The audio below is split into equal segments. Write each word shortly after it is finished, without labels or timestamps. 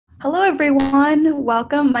Hello, everyone.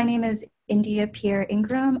 Welcome. My name is India Pierre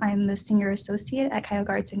Ingram. I'm the Senior Associate at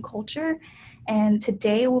Cuyahoga Arts and Culture, and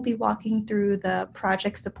today we'll be walking through the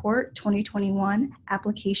Project Support 2021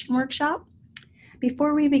 Application Workshop.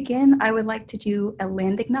 Before we begin, I would like to do a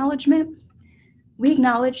land acknowledgement. We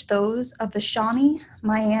acknowledge those of the Shawnee,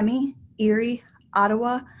 Miami, Erie,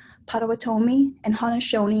 Ottawa, Potawatomi, and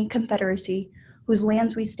Haudenosaunee Confederacy, whose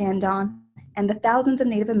lands we stand on, and the thousands of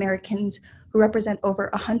Native Americans who represent over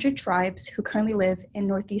 100 tribes who currently live in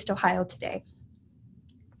Northeast Ohio today.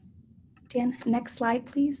 Dan, next slide,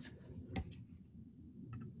 please.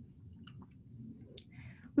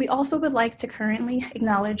 We also would like to currently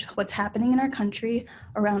acknowledge what's happening in our country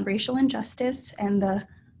around racial injustice and the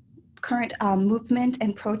current movement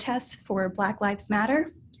and protests for Black Lives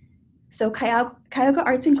Matter. So Cuyahoga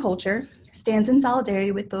Arts and Culture stands in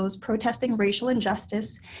solidarity with those protesting racial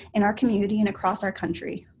injustice in our community and across our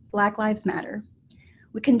country. Black Lives Matter.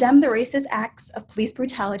 We condemn the racist acts of police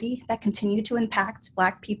brutality that continue to impact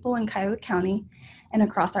Black people in Cuyahoga County and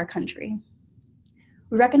across our country.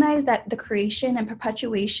 We recognize that the creation and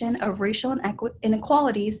perpetuation of racial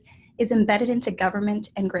inequalities is embedded into government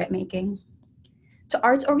and grant making. To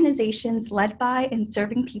arts organizations led by and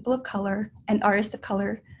serving people of color and artists of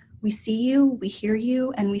color, we see you, we hear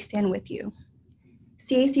you, and we stand with you.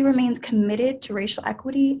 CAC remains committed to racial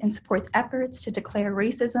equity and supports efforts to declare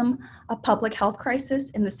racism a public health crisis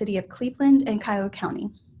in the city of Cleveland and Cuyahoga County.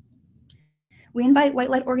 We invite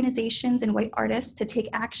white-led organizations and white artists to take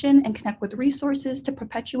action and connect with resources to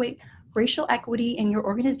perpetuate racial equity in your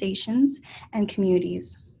organizations and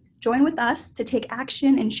communities. Join with us to take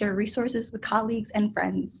action and share resources with colleagues and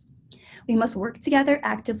friends. We must work together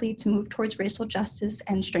actively to move towards racial justice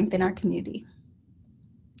and strengthen our community.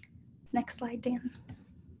 Next slide, Dan.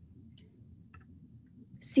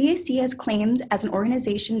 CAC has claimed as an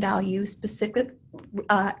organization value specific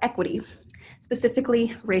equity,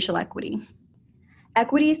 specifically racial equity.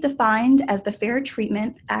 Equity is defined as the fair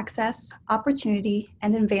treatment, access, opportunity,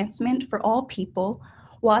 and advancement for all people,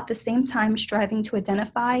 while at the same time striving to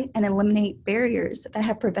identify and eliminate barriers that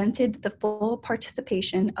have prevented the full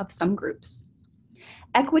participation of some groups.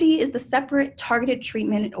 Equity is the separate, targeted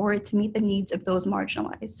treatment in order to meet the needs of those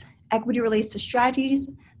marginalized. Equity relates to strategies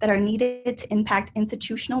that are needed to impact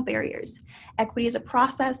institutional barriers. Equity is a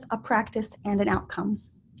process, a practice, and an outcome.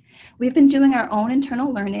 We've been doing our own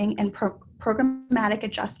internal learning and programmatic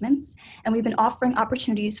adjustments, and we've been offering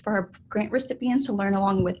opportunities for our grant recipients to learn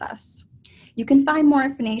along with us. You can find more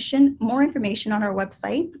information on our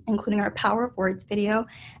website, including our Power of Words video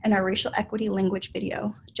and our racial equity language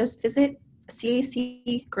video. Just visit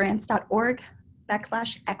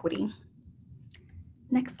cacgrants.org/equity.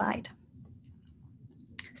 Next slide.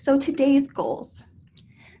 So today's goals.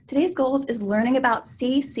 Today's goals is learning about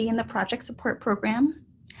CAC and the Project Support Program,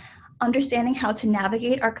 understanding how to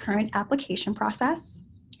navigate our current application process,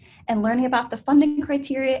 and learning about the funding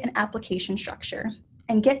criteria and application structure,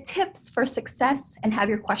 and get tips for success and have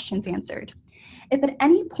your questions answered. If at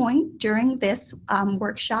any point during this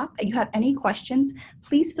workshop you have any questions,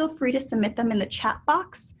 please feel free to submit them in the chat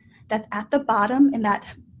box that's at the bottom. In that,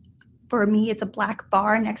 for me, it's a black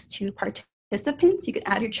bar next to participants. You can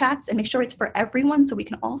add your chats and make sure it's for everyone so we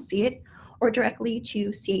can all see it, or directly to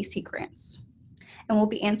CAC Grants. And we'll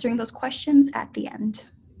be answering those questions at the end.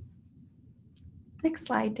 Next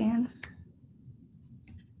slide, Dan.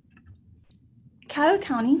 Cuyahoga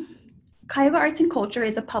County. Cuyahoga Arts and Culture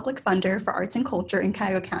is a public funder for arts and culture in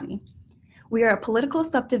Cuyahoga County. We are a political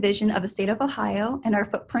subdivision of the state of Ohio, and our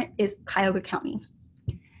footprint is Cuyahoga County.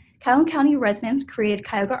 Cuyahoga County residents created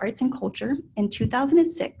Cuyahoga Arts and Culture in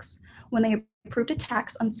 2006 when they approved a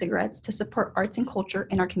tax on cigarettes to support arts and culture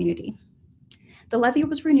in our community. The levy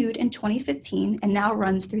was renewed in 2015 and now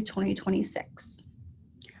runs through 2026.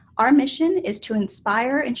 Our mission is to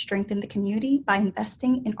inspire and strengthen the community by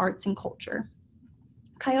investing in arts and culture.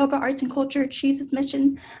 Cuyahoga Arts and Culture achieves its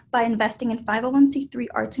mission by investing in 501c3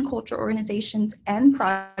 arts and culture organizations and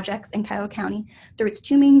projects in Cuyahoga County through its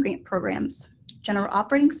two main grant programs, General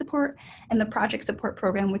Operating Support and the Project Support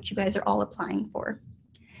Program, which you guys are all applying for.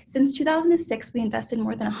 Since 2006, we invested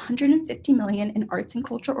more than $150 million in arts and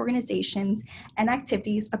culture organizations and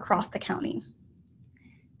activities across the county.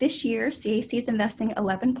 This year, CAC is investing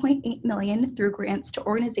 $11.8 million through grants to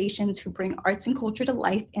organizations who bring arts and culture to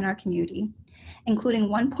life in our community, including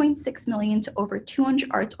 $1.6 million to over 200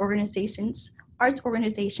 arts organizations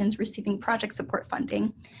receiving project support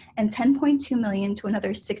funding, and $10.2 million to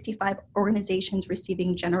another 65 organizations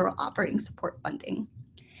receiving general operating support funding.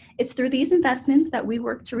 It's through these investments that we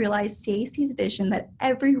work to realize CAC's vision that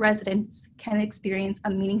every resident can experience a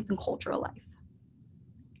meaningful cultural life.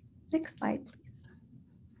 Next slide, please.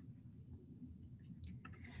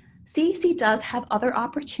 CAC does have other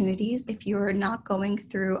opportunities if you're not going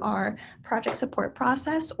through our project support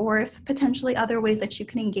process, or if potentially other ways that you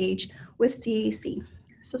can engage with CAC.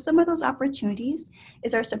 So some of those opportunities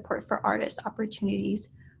is our support for artists opportunities,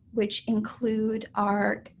 which include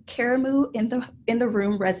our Karamu in the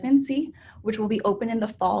Room residency, which will be open in the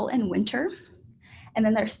fall and winter. And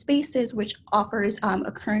then there's Spaces, which offers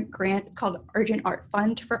a current grant called Urgent Art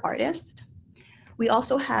Fund for Artists. We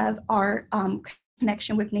also have our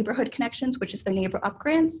connection with Neighborhood Connections, which is their Neighbor Up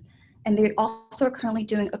grants, and they also are currently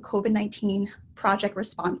doing a COVID-19 project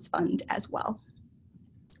response fund as well.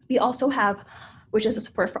 We also have, which is a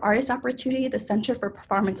support for artist opportunity, the Center for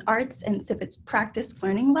Performance Arts and Civics Practice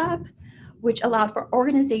Learning Lab, which allowed for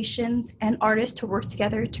organizations and artists to work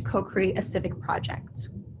together to co-create a civic project.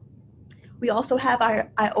 We also have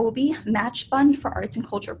our IOBI Match Fund for Arts and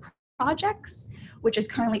Culture Projects, which is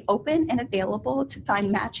currently open and available to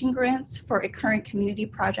find matching grants for a current community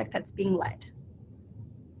project that's being led.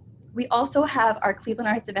 We also have our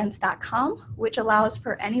clevelandartsevents.com, which allows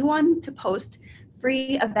for anyone to post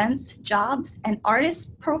free events, jobs, and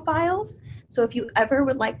artist profiles. So if you ever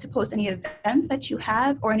would like to post any events that you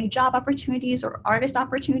have or any job opportunities or artist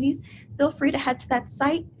opportunities, feel free to head to that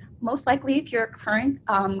site. Most likely, if you're a current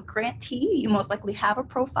grantee, you most likely have a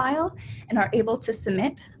profile and are able to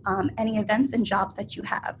submit any events and jobs that you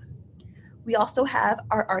have. We also have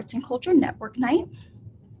our Arts and Culture Network Night,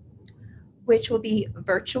 which will be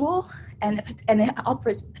virtual and it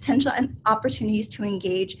offers potential opportunities to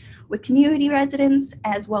engage with community residents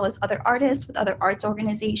as well as other artists with other arts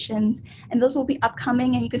organizations. And those will be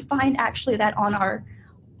upcoming, and you can find actually that on our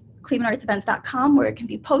clevelandartsevents.com, where it can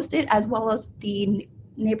be posted, as well as the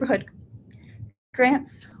Neighborhood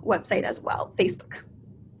Grants website as well, Facebook.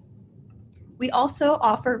 We also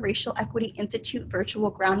offer Racial Equity Institute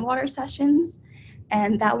virtual groundwater sessions,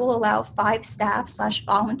 and that will allow 5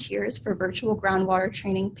 staff/volunteers for virtual groundwater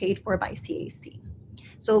training paid for by CAC.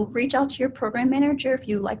 So reach out to your program manager if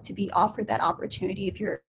you'd like to be offered that opportunity if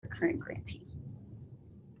you're a current grantee.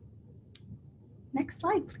 Next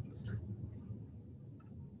slide, please.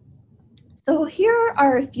 So here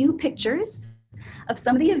are a few pictures of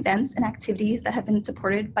some of the events and activities that have been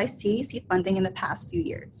supported by CAC funding in the past few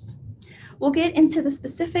years. We'll get into the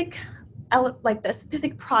specific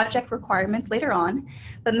project requirements later on,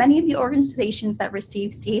 but many of the organizations that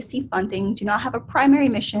receive CAC funding do not have a primary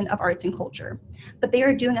mission of arts and culture, but they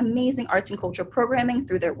are doing amazing arts and culture programming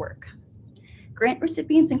through their work. Grant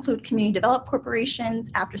recipients include community development corporations,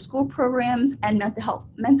 after-school programs, and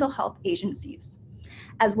mental health agencies,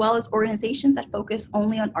 as well as organizations that focus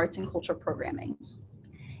only on arts and culture programming.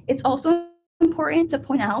 It's also important to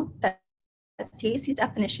point out that CAC's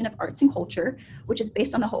definition of arts and culture, which is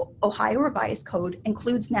based on the Ohio Revised Code,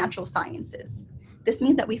 includes natural sciences. This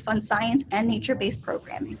means that we fund science and nature-based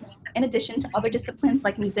programming, in addition to other disciplines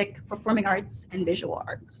like music, performing arts, and visual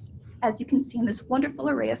arts, as you can see in this wonderful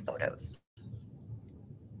array of photos.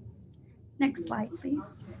 Next slide,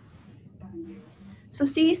 please. So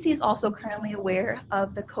CAC is also currently aware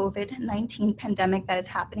of the COVID-19 pandemic that is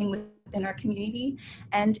happening within our community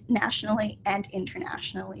and nationally and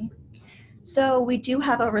internationally. So we do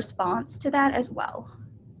have a response to that as well.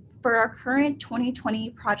 For our current 2020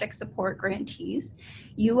 project support grantees,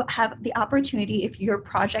 you have the opportunity, if your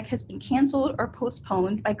project has been canceled or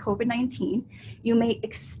postponed by COVID-19, you may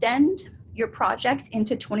extend your project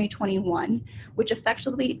into 2021, which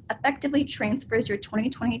effectively transfers your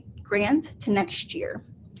 2020 grant to next year.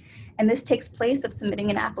 And this takes place of submitting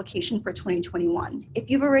an application for 2021. If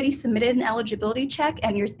you've already submitted an eligibility check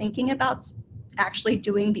and you're thinking about actually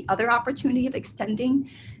doing the other opportunity of extending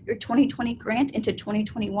your 2020 grant into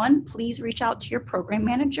 2021, please reach out to your program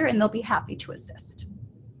manager and they'll be happy to assist.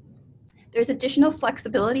 There's additional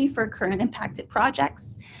flexibility for current impacted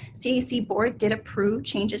projects. CAC board did approve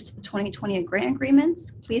changes to the 2020 grant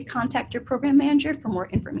agreements. Please contact your program manager for more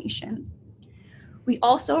information. We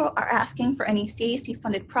also are asking for any CAC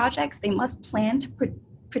funded projects, they must plan to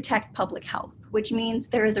protect public health, which means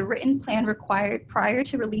there is a written plan required prior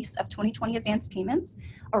to release of 2020 advance payments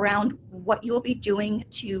around what you will be doing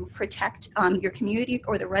to protect your community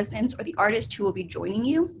or the residents or the artists who will be joining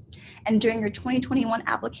you. And during your 2021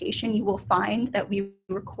 application, you will find that we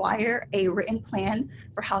require a written plan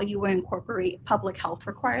for how you will incorporate public health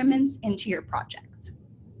requirements into your project.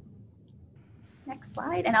 Next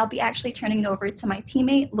slide, and I'll be actually turning it over to my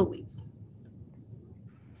teammate, Luis.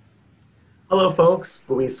 Hello folks,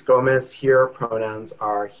 Luis Gomez here. Pronouns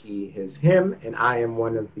are he, his, him, and I am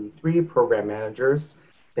one of the 3 program managers.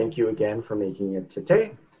 Thank you again for making it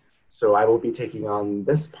today. So I will be taking on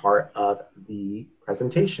this part of the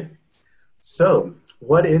presentation. So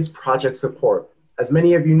what is project support? As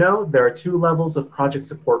many of you know, there are 2 levels of project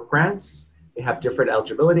support grants. They have different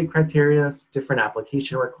eligibility criteria, different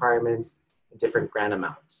application requirements, and different grant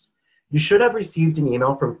amounts. You should have received an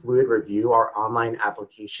email from Fluid Review, our online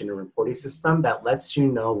application and reporting system that lets you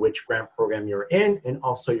know which grant program you're in and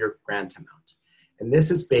also your grant amount. And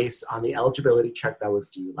this is based on the eligibility check that was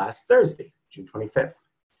due last Thursday, June 25th.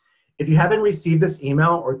 If you haven't received this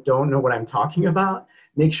email or don't know what I'm talking about,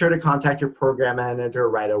 make sure to contact your program manager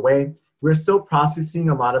right away. We're still processing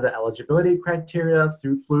a lot of the eligibility criteria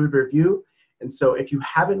through Fluid Review. And so if you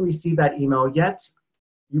haven't received that email yet,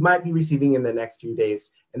 you might be receiving in the next few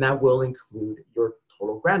days, and that will include your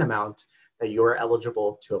total grant amount that you are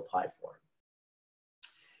eligible to apply for.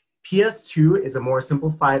 PS2 is a more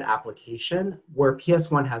simplified application where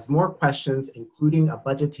PS1 has more questions, including a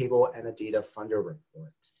budget table and a data funder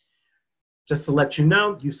report. Just to let you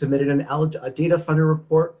know, you submitted a data funder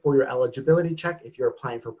report for your eligibility check. If you're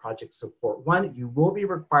applying for Project Support 1, you will be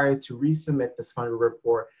required to resubmit this funder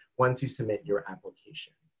report once you submit your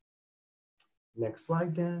application. Next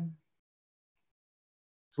slide, Dan.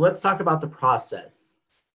 So let's talk about the process.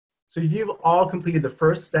 So you've all completed the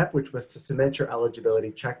first step, which was to submit your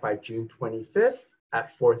eligibility check by June 25th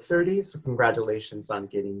at 4:30. So congratulations on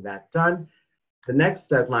getting that done. The next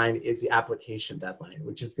deadline is the application deadline,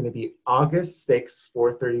 which is going to be August 6th,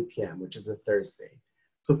 4:30 p.m., which is a Thursday.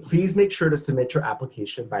 So please make sure to submit your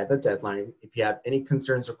application by the deadline. If you have any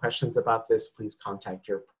concerns or questions about this, please contact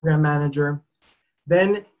your program manager.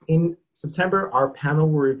 Then in September, our panel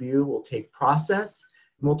review will take process.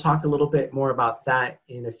 And we'll talk a little bit more about that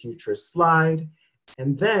in a future slide.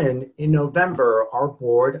 And then in November, our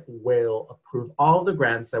board will approve all the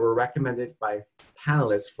grants that were recommended by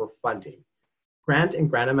panelists for funding. Grant and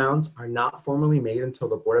grant amounts are not formally made until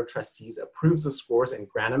the Board of Trustees approves the scores and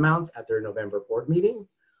grant amounts at their November board meeting.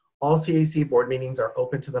 All CAC board meetings are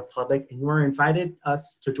open to the public, and you are invited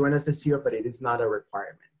to join us this year, but it is not a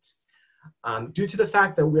requirement. Due to the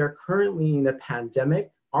fact that we are currently in a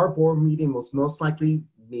pandemic, our board meeting will most likely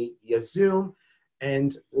meet via Zoom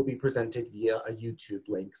and will be presented via a YouTube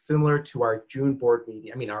link, similar to our June board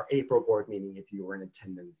meeting, our April board meeting if you were in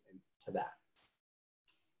attendance to that.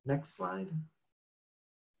 Next slide.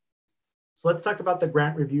 So let's talk about the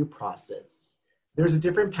grant review process. There's a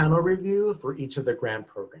different panel review for each of the grant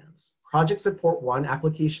programs. Project Support 1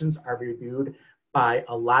 applications are reviewed by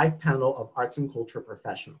a live panel of arts and culture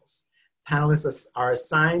professionals. Panelists are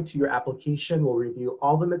assigned to your application, will review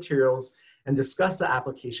all the materials and discuss the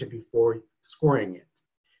application before scoring it.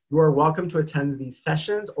 You are welcome to attend these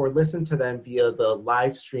sessions or listen to them via the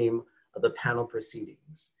live stream of the panel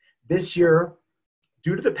proceedings. This year,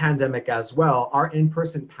 due to the pandemic as well, our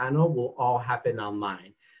in-person panel will all happen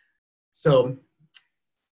online. So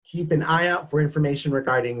keep an eye out for information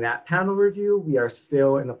regarding that panel review. We are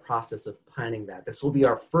still in the process of planning that. This will be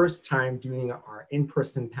our first time doing our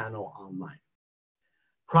in-person panel online.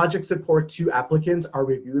 Project Support 2 applicants are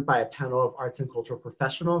reviewed by a panel of arts and cultural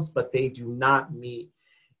professionals, but they do not meet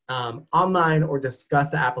online or discuss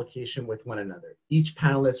the application with one another. Each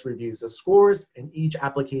panelist reviews the scores and each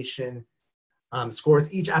application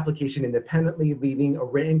scores each application independently, leaving a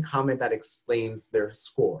written comment that explains their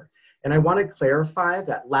score. And I want to clarify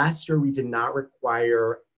that last year we did not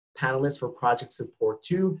require panelists for Project Support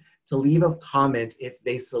 2 to leave a comment if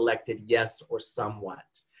they selected yes or somewhat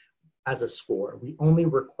as a score. We only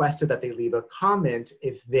requested that they leave a comment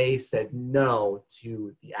if they said no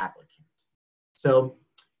to the applicant. So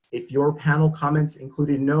if your panel comments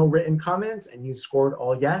included no written comments and you scored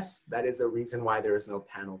all yes, that is a reason why there is no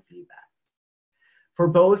panel feedback. For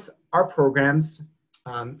both our programs,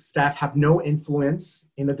 staff have no influence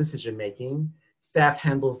in the decision-making. Staff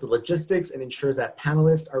handles the logistics and ensures that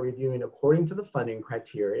panelists are reviewing according to the funding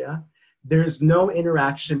criteria. There's no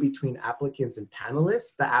interaction between applicants and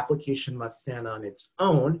panelists. The application must stand on its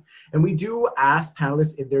own. And we do ask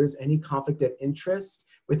panelists if there's any conflict of interest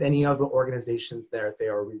with any of the organizations that they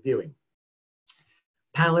are reviewing.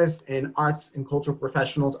 Panelists and arts and cultural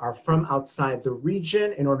professionals are from outside the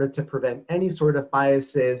region in order to prevent any sort of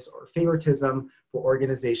biases or favoritism for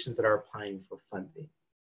organizations that are applying for funding.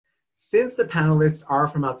 Since the panelists are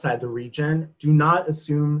from outside the region, do not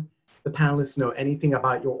assume the panelists know anything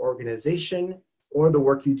about your organization or the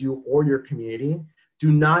work you do or your community.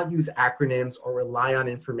 Do not use acronyms or rely on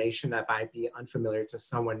information that might be unfamiliar to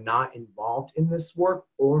someone not involved in this work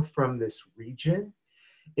or from this region.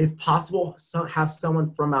 If possible, have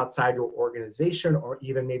someone from outside your organization or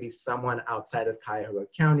even maybe someone outside of Cuyahoga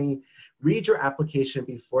County read your application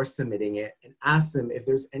before submitting it and ask them if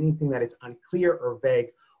there's anything that is unclear or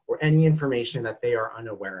vague or any information that they are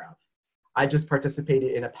unaware of. I just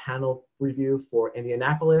participated in a panel review for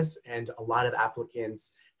Indianapolis, and a lot of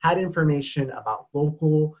applicants had information about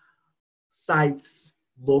local sites,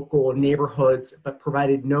 local neighborhoods, but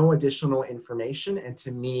provided no additional information. And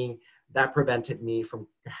to me, that prevented me from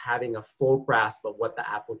having a full grasp of what the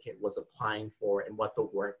applicant was applying for and what the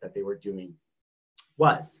work that they were doing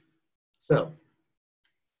was. So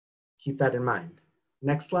keep that in mind.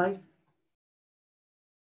 Next slide.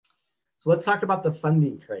 So let's talk about the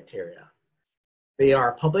funding criteria. They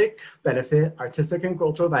are public benefit, artistic and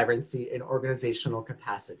cultural vibrancy, and organizational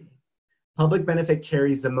capacity. Public benefit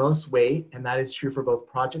carries the most weight, and that is true for both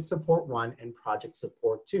Project Support 1 and Project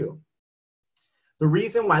Support 2. The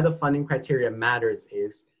reason why the funding criteria matters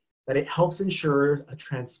is that it helps ensure a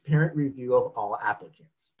transparent review of all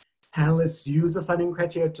applicants. Panelists use the funding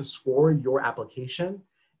criteria to score your application,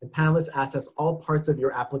 and panelists assess all parts of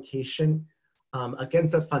your application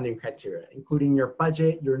against the funding criteria, including your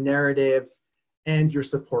budget, your narrative, and your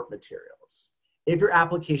support materials. If your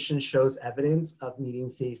application shows evidence of meeting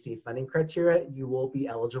CAC funding criteria, you will be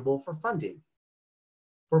eligible for funding.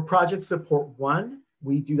 For Project Support 1,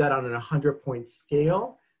 we do that on a 100-point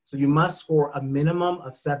scale. So you must score a minimum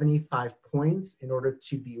of 75 points in order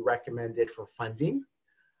to be recommended for funding.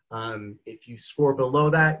 If you score below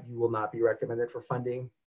that, you will not be recommended for funding.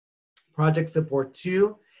 Project Support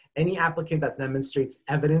 2, any applicant that demonstrates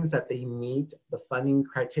evidence that they meet the funding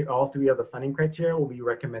criteria, all three of the funding criteria, will be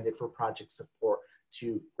recommended for Project Support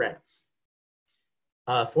 2 grants.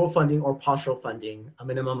 Full funding or partial funding, a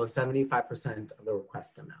minimum of 75% of the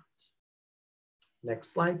request amount. Next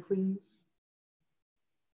slide, please.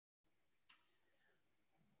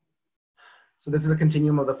 So this is a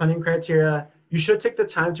continuum of the funding criteria. You should take the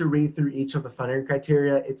time to read through each of the funding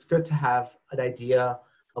criteria. It's good to have an idea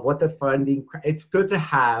of what the funding, it's good to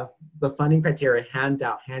have the funding criteria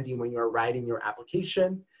handy when you're writing your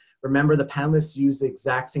application. Remember, the panelists use the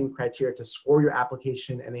exact same criteria to score your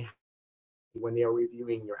application, and when they are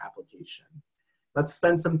reviewing your application. Let's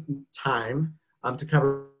spend some time to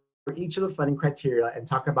cover each of the funding criteria and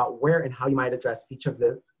talk about where and how you might address each of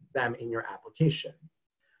them in your application.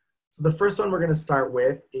 So the first one we're going to start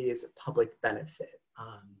with is public benefit.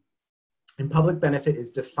 And public benefit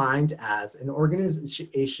is defined as an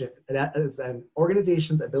organization's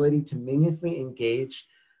ability to meaningfully engage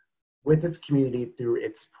with its community through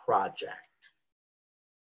its project.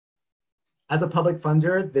 As a public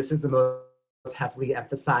funder, this is the most heavily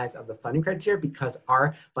emphasized of the funding criteria because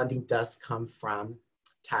our funding does come from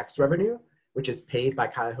tax revenue, which is paid by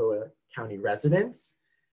Cuyahoga County residents.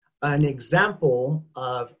 An example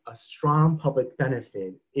of a strong public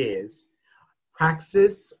benefit is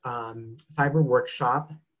Praxis Fiber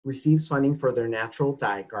Workshop receives funding for their natural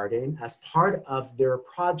dye garden. As part of their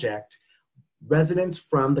project, residents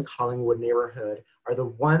from the Collingwood neighborhood are the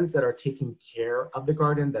ones that are taking care of the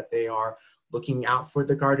garden, that they are looking out for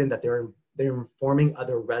the garden, that they're informing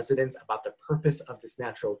other residents about the purpose of this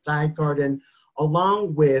natural dye garden,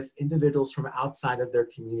 along with individuals from outside of their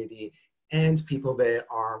community and people that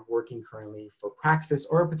are working currently for Praxis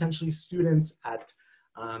or potentially students at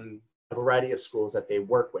a variety of schools that they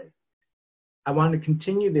work with. I want to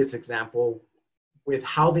continue this example with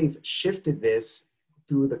how they've shifted this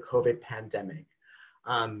through the COVID pandemic.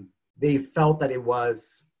 They felt that it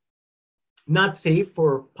was not safe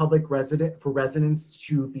for residents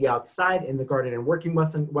to be outside in the garden and working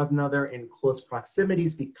with one another in close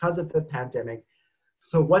proximities because of the pandemic.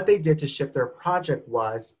 So what they did to shift their project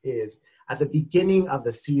is at the beginning of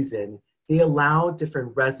the season, they allowed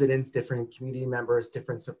different residents, different community members,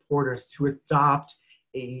 different supporters to adopt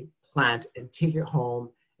a plant and take it home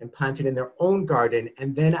and plant it in their own garden.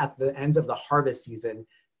 And then at the end of the harvest season,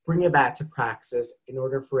 bring it back to Praxis in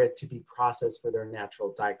order for it to be processed for their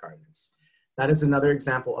natural dye gardens. That is another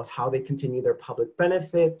example of how they continue their public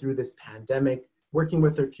benefit through this pandemic, working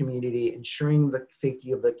with their community, ensuring the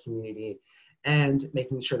safety of the community, and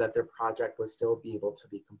making sure that their project will still be able to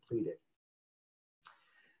be completed.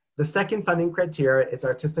 The second funding criteria is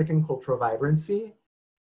artistic and cultural vibrancy,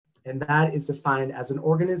 and that is defined as an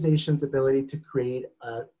organization's ability to create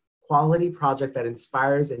a quality project that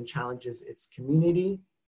inspires and challenges its community.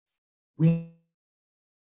 We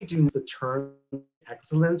do the term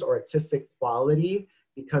excellence or artistic quality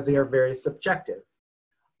because they are very subjective.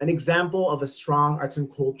 An example of a strong arts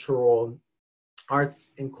and cultural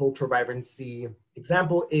vibrancy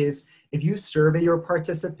example is if you survey your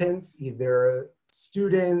participants, either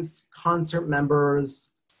students, concert members,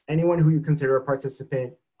 anyone who you consider a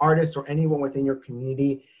participant, artists, or anyone within your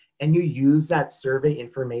community, and you use that survey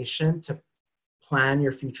information to plan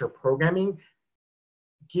your future programming,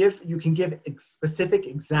 you can give specific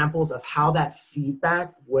examples of how that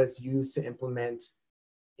feedback was used to implemented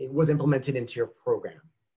into your program.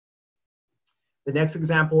 The next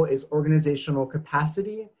example is organizational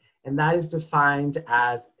capacity, and that is defined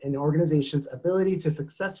as an organization's ability to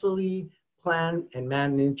successfully plan and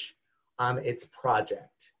manage its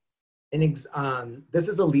project. This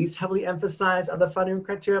is the least heavily emphasized of the funding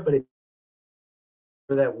criteria, but it's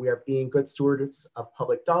that we are being good stewards of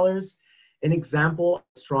public dollars. An example of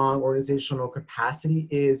strong organizational capacity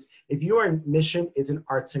is if your mission is in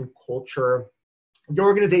arts and culture, your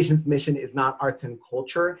organization's mission is not arts and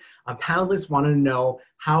culture. Panelists want to know,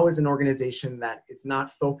 how is an organization that is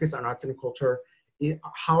not focused on arts and culture,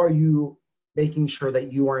 how are you making sure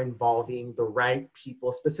that you are involving the right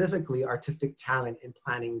people, specifically artistic talent, in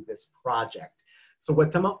planning this project? So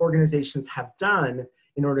what some organizations have done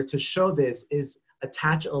in order to show this is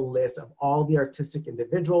attach a list of all the artistic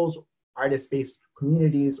individuals, artist-based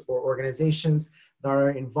communities, or organizations that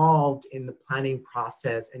are involved in the planning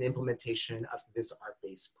process and implementation of this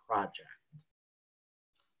art-based project.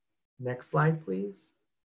 Next slide, please.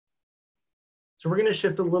 So we're going to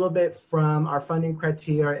shift a little bit from our funding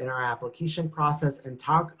criteria and our application process and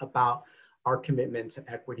talk about our commitment to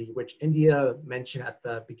equity, which India mentioned at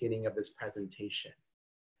the beginning of this presentation.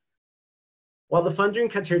 While the funding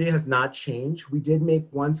criteria has not changed, we did make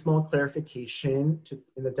one small clarification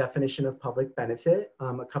in the definition of public benefit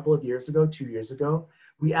a couple of years ago, 2 years ago.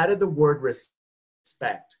 We added the word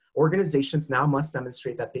respect. Organizations now must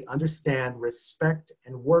demonstrate that they understand, respect,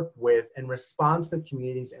 and work with and respond to the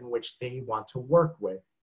communities in which they want to work with.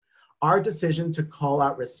 Our decision to call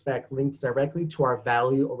out respect links directly to our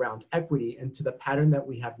value around equity and to the pattern that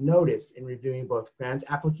we have noticed in reviewing both grant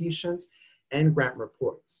applications and grant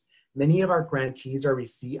reports. Many of our grantees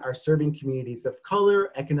are serving communities of color,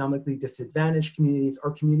 economically disadvantaged communities,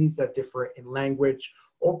 or communities that differ in language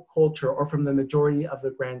or culture, or from the majority of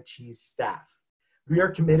the grantees' staff. We are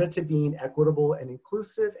committed to being equitable and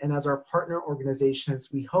inclusive, and as our partner organizations,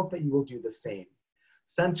 we hope that you will do the same.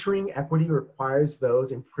 Centering equity requires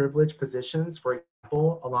those in privileged positions, for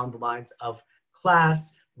example, along the lines of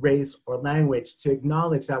class, race, or language, to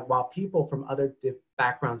acknowledge that while people from other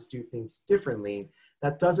backgrounds do things differently,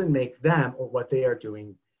 that doesn't make them or what they are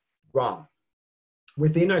doing wrong.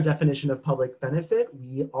 Within our definition of public benefit,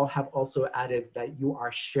 we all have also added that you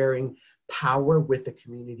are sharing power with the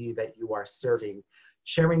community that you are serving.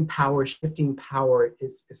 Sharing power, shifting power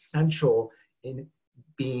is essential in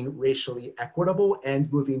being racially equitable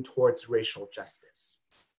and moving towards racial justice.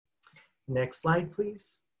 Next slide,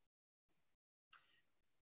 please.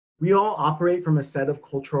 We all operate from a set of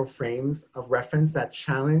cultural frames of reference that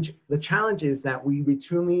challenge. The challenge is that we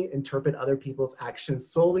routinely interpret other people's actions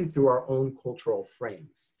solely through our own cultural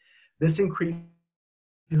frames. This increases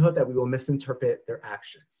the likelihood that we will misinterpret their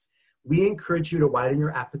actions. We encourage you to widen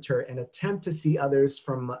your aperture and attempt to see others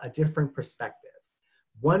from a different perspective.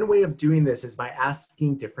 One way of doing this is by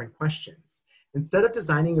asking different questions. Instead of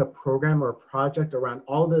designing a program or a project around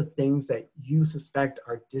all the things that you suspect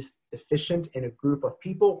are deficient in a group of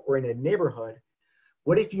people or in a neighborhood,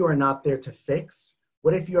 what if you are not there to fix?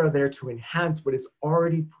 What if you are there to enhance what is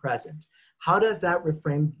already present? How does that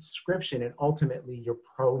reframe description and ultimately your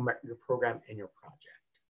program and your project?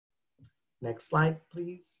 Next slide,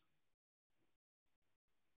 please.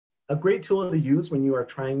 A great tool to use when you are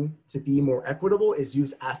trying to be more equitable is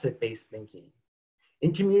use asset-based thinking.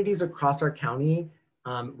 In communities across our county,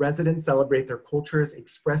 residents celebrate their cultures,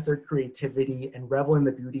 express their creativity, and revel in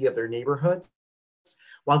the beauty of their neighborhoods.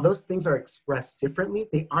 While those things are expressed differently,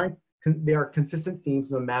 they are consistent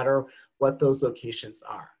themes no matter what those locations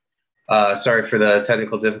are. Sorry for the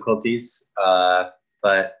technical difficulties,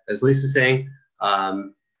 but as Luis was saying,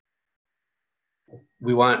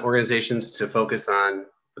 we want organizations to focus on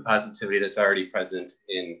the positivity that's already present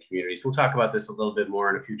in communities. We'll talk about this a little bit more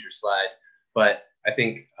in a future slide, but I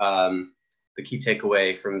think the key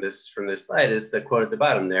takeaway from this slide is the quote at the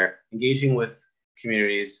bottom there: engaging with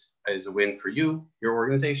communities is a win for you, your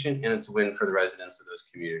organization, and it's a win for the residents of those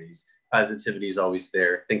communities. Positivity is always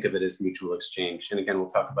there. Think of it as mutual exchange. And again, we'll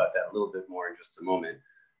talk about that a little bit more in just a moment.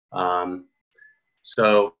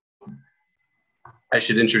 So I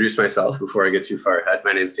should introduce myself before I get too far ahead.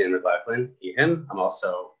 My name is Dan McLaughlin, he, him. I'm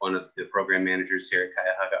also one of the program managers here at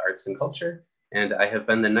Cuyahoga Arts and Culture. And I have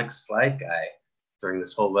been the next slide guy during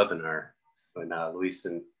this whole webinar when Luis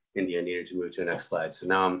and India needed to move to the next slide. So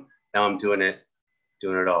now I'm doing it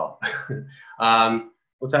all.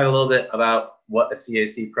 We'll talk a little bit about what a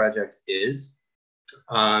CAC project is.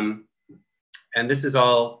 And this is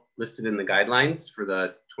all listed in the guidelines for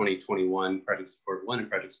the 2021 Project Support 1 and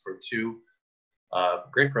Project Support 2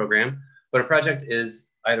 grant program. But a project is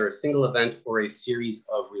either a single event or a series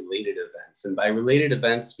of related events. And by related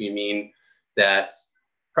events, we mean that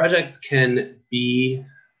projects can be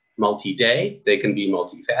multi-day, they can be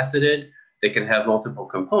multifaceted, they can have multiple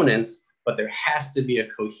components, but there has to be a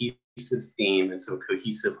cohesive theme and some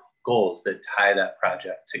cohesive goals that tie that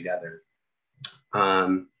project together.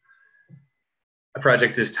 A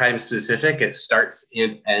project is time specific. It starts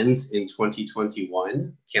and ends in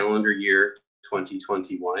 2021, calendar year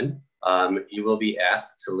 2021. You will be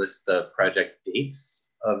asked to list the project dates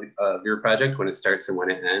of your project, when it starts and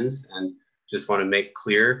when it ends. And just want to make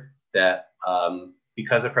clear that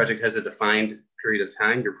because a project has a defined period of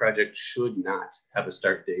time, your project should not have a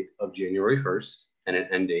start date of January 1st and an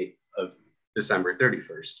end date of December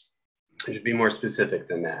 31st. It should be more specific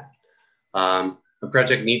than that. A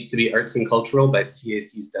project needs to be arts and cultural by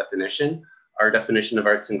CAC's definition. Our definition of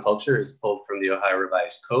arts and culture is pulled from the Ohio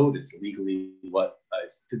Revised Code. It's legally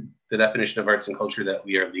it's the definition of arts and culture that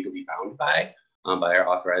we are legally bound by our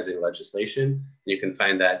authorizing legislation. And you can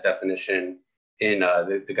find that definition in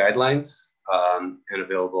the guidelines and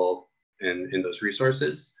available in those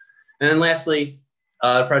resources. And then lastly,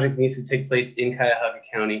 a project needs to take place in Cuyahoga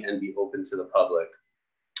County and be open to the public.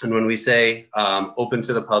 And when we say open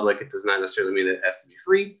to the public, it does not necessarily mean that it has to be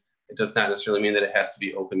free. It does not necessarily mean that it has to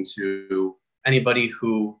be open to anybody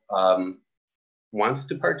who wants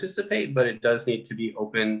to participate, but it does need to be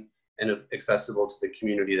open and accessible to the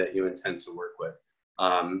community that you intend to work with.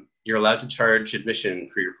 You're allowed to charge admission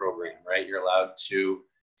for your program, right? You're allowed to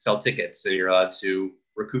sell tickets, and you're allowed to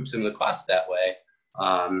recoup some of the costs that way.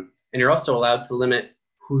 And you're also allowed to limit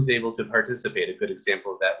who's able to participate. A good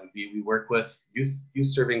example of that would be we work with youth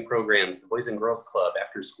serving programs, the Boys and Girls Club,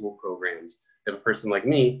 after school programs. If a person like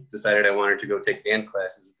me decided I wanted to go take band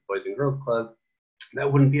classes at the Boys and Girls Club, that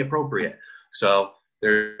wouldn't be appropriate. So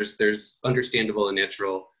there's understandable and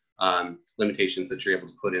natural limitations that you're able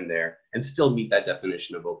to put in there and still meet that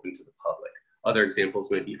definition of open to the public. Other examples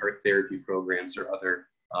might be art therapy programs or other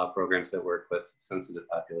programs that work with sensitive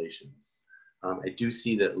populations. I do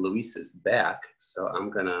see that Luis is back, so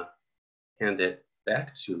I'm gonna hand it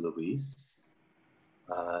back to Luis.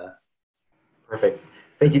 Perfect.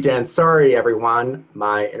 Thank you, Dan. Sorry, everyone.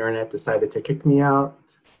 My internet decided to kick me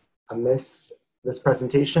out. I missed this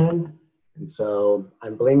presentation, and so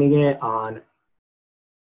I'm blaming it on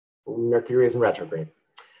Mercury is in retrograde.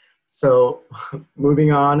 So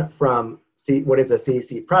moving on from what is a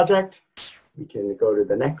CAC project, we can go to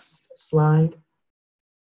the next slide.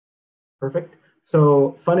 Perfect.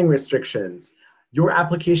 So funding restrictions. Your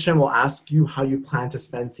application will ask you how you plan to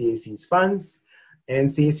spend CAC's funds. And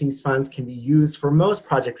CAC's funds can be used for most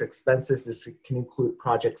project expenses. This can include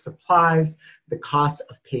project supplies, the cost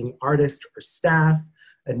of paying artists or staff,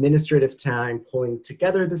 administrative time pulling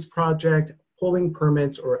together this project, pulling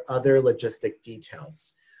permits, or other logistic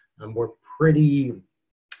details.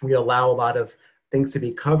 We allow a lot of things to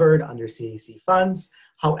be covered under CAC funds.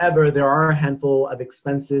 However, there are a handful of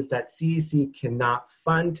expenses that CAC cannot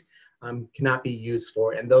fund, cannot be used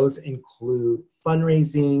for, and those include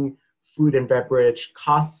fundraising, food and beverage,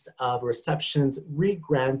 cost of receptions,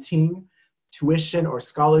 re-granting, tuition or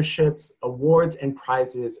scholarships, awards and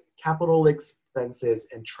prizes, capital expenses,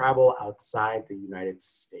 and travel outside the United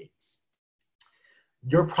States.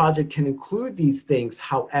 Your project can include these things,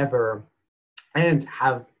 however,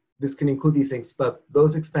 this can include these things, but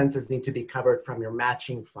those expenses need to be covered from your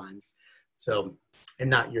matching funds, and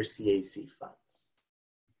not your CAC funds.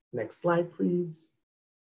 Next slide, please.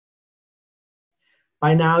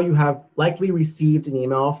 By now, you have likely received an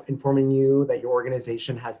email informing you that your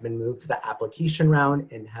organization has been moved to the application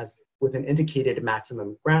round and with an indicated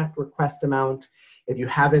maximum grant request amount. If you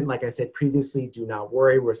haven't, like I said previously, do not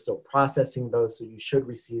worry, we're still processing those, so you should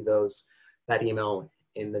receive that email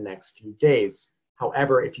in the next few days.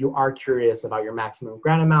 However, if you are curious about your maximum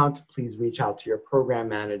grant amount, please reach out to your program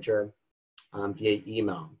manager via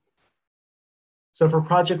email. So for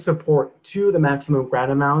project support 2, the maximum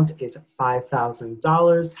grant amount is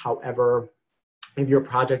 $5,000. However, if your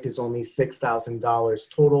project is only $6,000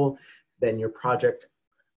 total, then your project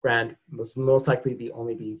grant must most likely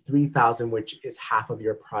only be $3,000, which is half of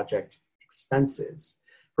your project expenses.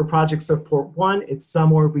 For project support 1, it's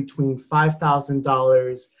somewhere between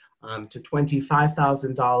 $5,000 to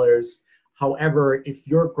 $25,000. However, if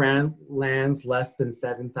your grant lands less than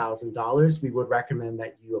 $7,000, we would recommend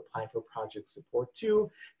that you apply for project support 2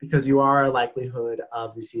 because you are a likelihood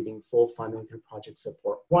of receiving full funding through project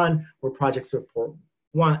support 1, or project support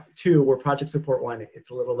 2, or project support 1, it's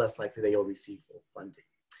a little less likely that you'll receive full funding.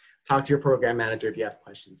 Talk to your program manager if you have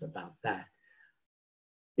questions about that.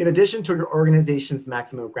 In addition to your organization's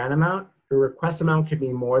maximum grant amount, Your request amount can be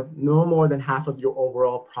no more than half of your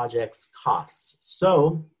overall project's costs.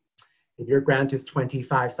 So if your grant is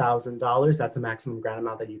 $25,000, that's a maximum grant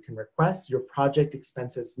amount that you can request. Your project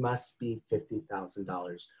expenses must be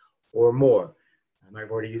 $50,000 or more. I've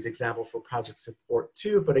already used example for project support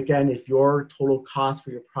too, but again, if your total cost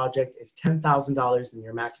for your project is $10,000, then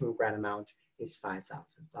your maximum grant amount is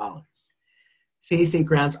 $5,000. CAC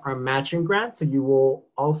grants are matching grants, so you will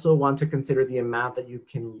also want to consider the amount that you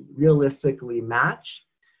can realistically match.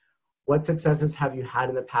 What successes have you had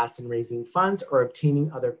in the past in raising funds or obtaining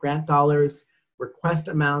other grant dollars? Request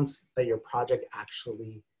amounts that your project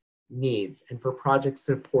actually needs. And for project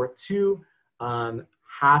support too,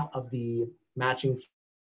 half of the matching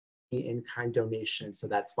in-kind donation, so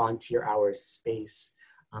that's volunteer hours, space,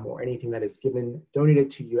 or anything that is donated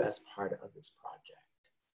to you as part of this project.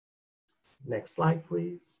 Next slide,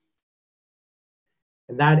 please.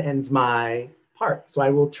 And that ends my part. So I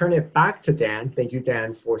will turn it back to Dan. Thank you,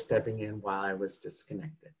 Dan, for stepping in while I was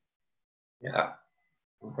disconnected. Yeah,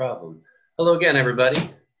 no problem. Hello again, everybody.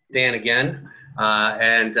 Dan again.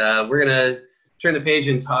 We're gonna turn the page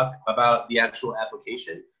and talk about the actual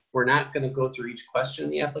application. We're not going to go through each question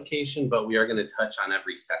in the application, but we are going to touch on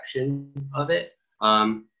every section of it.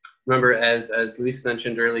 Remember, as Luis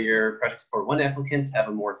mentioned earlier, Project Support 1 applicants have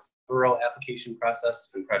a more thorough application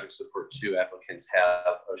process, and Project Support 2 applicants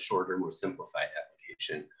have a shorter, more simplified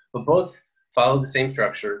application. But both follow the same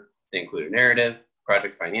structure. They include a narrative,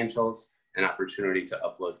 project financials, and opportunity to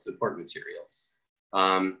upload support materials.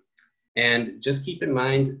 And just keep in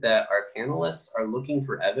mind that our panelists are looking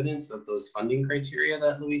for evidence of those funding criteria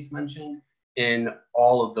that Luis mentioned in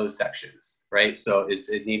all of those sections, right? So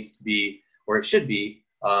it needs to be, or it should be,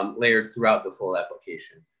 layered throughout the full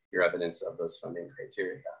application, your evidence of those funding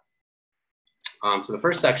criteria. So the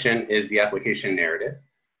first section is the application narrative.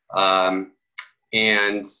 The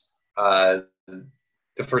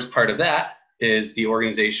first part of that is the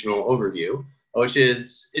organizational overview, which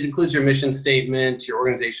is, it includes your mission statement, your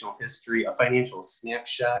organizational history, a financial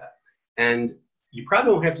snapshot, and you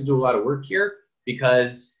probably won't have to do a lot of work here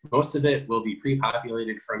because most of it will be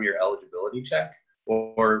pre-populated from your eligibility check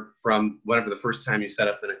or from whenever the first time you set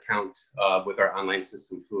up an account with our online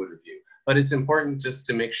system Fluid Review. But it's important just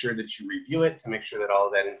to make sure that you review it, to make sure that all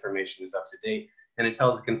of that information is up to date, and it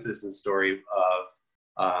tells a consistent story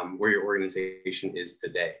of where your organization is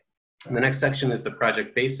today. And the next section is the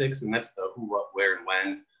project basics, and that's the who, what, where, and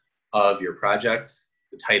when of your project,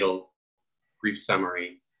 the title, brief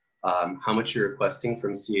summary, how much you're requesting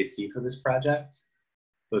from CAC for this project,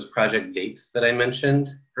 those project dates that I mentioned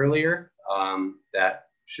earlier, that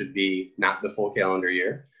should be not the full calendar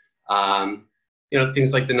year. You know,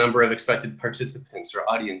 things like the number of expected participants or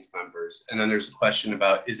audience members. And then there's a question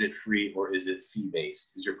about, is it free or is it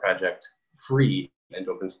fee-based? Is your project free and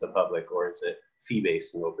open to the public, or is it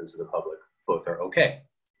fee-based and open to the public? Both are okay.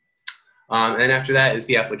 And after that is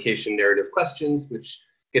the application narrative questions, which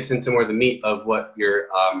gets into more the meat of what your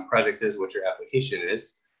project is, what your application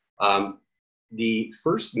is. The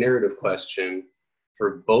first narrative question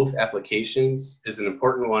for both applications is an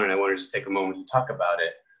important one, and I want to just take a moment to talk about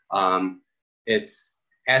it. It's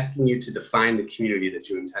asking you to define the community that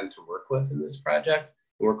you intend to work with in this project.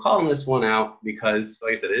 And we're calling this one out because,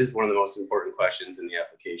 like I said, it is one of the most important questions in the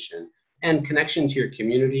application. And connection to your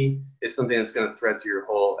community is something that's going to thread through your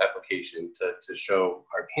whole application to show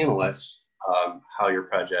our panelists how your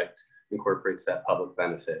project incorporates that public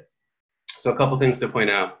benefit. So a couple things to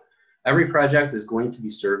point out. Every project is going to be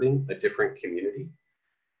serving a different community.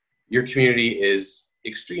 Your community is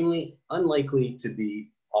extremely unlikely to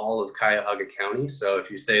be all of Cuyahoga County. So if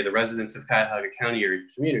you say the residents of Cuyahoga County are your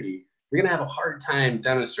community, you're going to have a hard time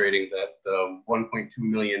demonstrating that the 1.2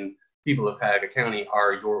 million people of Cuyahoga County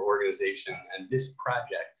are your organization and this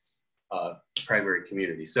project's primary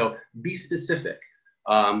community. So be specific.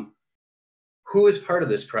 Who is part of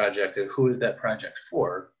this project and who is that project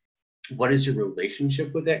for? What is your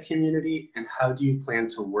relationship with that community, and how do you plan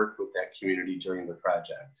to work with that community during the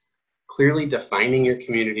project? Clearly defining your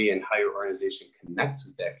community and how your organization connects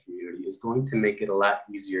with that community is going to make it a lot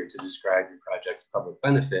easier to describe your project's public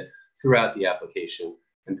benefit throughout the application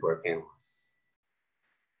and to our panelists.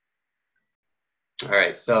 All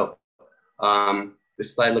right, so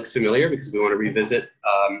this slide looks familiar because we want to revisit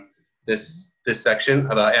this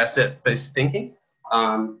section about asset-based thinking.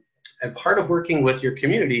 And part of working with your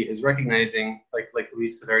community is recognizing, like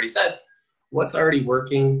Luis had already said, what's already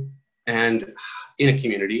working and in a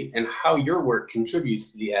community and how your work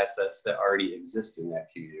contributes to the assets that already exist in that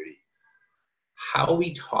community. How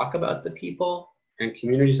we talk about the people and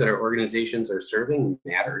communities that our organizations are serving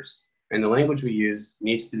matters, and the language we use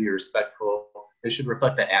needs to be respectful and should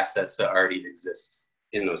reflect the assets that already exist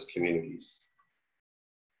in those communities.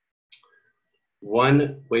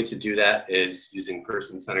 One way to do that is using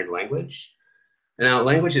person-centered language. And now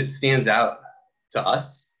language that stands out to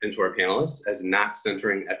us and to our panelists as not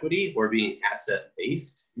centering equity or being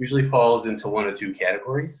asset-based usually falls into one of two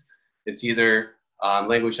categories. It's either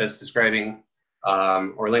language that's describing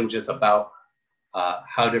or language that's about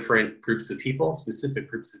how different groups of people, specific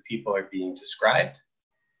groups of people are being described,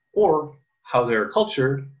 or how their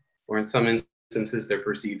culture, or in some instances their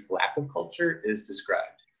perceived lack of culture, is described.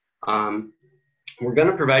 We're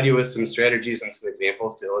going to provide you with some strategies and some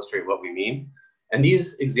examples to illustrate what we mean. And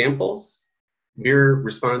these examples mirror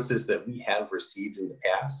responses that we have received in the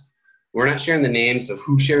past. We're not sharing the names of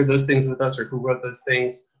who shared those things with us or who wrote those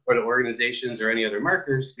things or the organizations or any other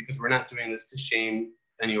markers, because we're not doing this to shame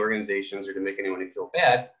any organizations or to make anyone feel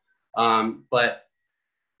bad. But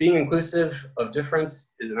being inclusive of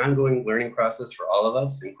difference is an ongoing learning process for all of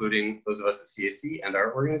us, including those of us at CAC and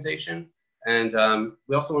our organization. And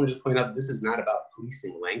we also want to just point out that this is not about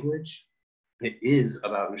policing language. It is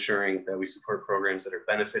about ensuring that we support programs that are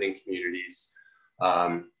benefiting communities,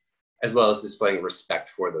 as well as displaying respect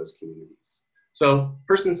for those communities. So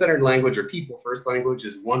person-centered language or people-first language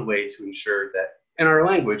is one way to ensure that in our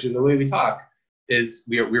language and the way we talk is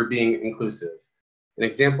we're being inclusive. An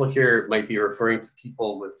example here might be referring to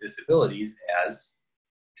people with disabilities as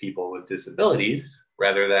people with disabilities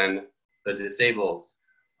rather than the disabled,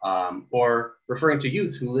 or referring to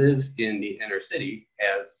youth who live in the inner city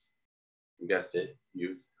as, you guessed it,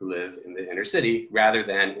 youth who live in the inner city rather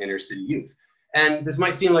than inner city youth. And this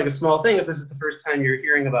might seem like a small thing if this is the first time you're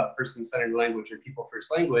hearing about person-centered language or people-first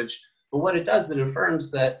language, but what it does, it affirms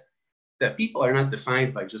that people are not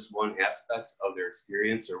defined by just one aspect of their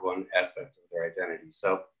experience or one aspect of their identity.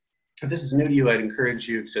 So if this is new to you, I'd encourage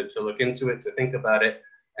you to look into it, to think about it,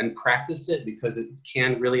 and practice it, because it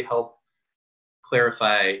can really help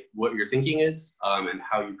clarify what your thinking is and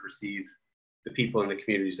how you perceive the people in the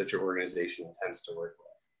communities that your organization intends to work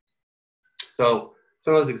with. So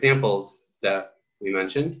some of those examples that we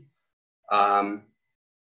mentioned,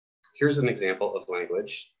 here's an example of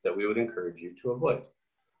language that we would encourage you to avoid.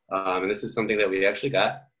 And this is something that we actually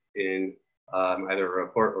got in either a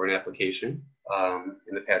report or an application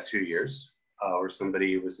in the past few years, where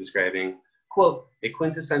somebody was describing, quote, a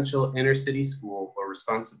quintessential inner city school where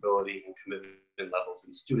responsibility and commitment levels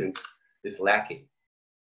in students is lacking.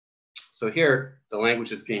 So here, the language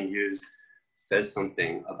that's being used says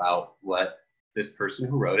something about what this person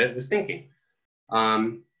who wrote it was thinking.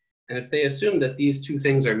 And if they assume that these two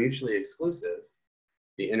things are mutually exclusive,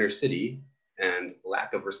 the inner city and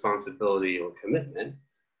lack of responsibility or commitment,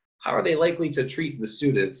 how are they likely to treat the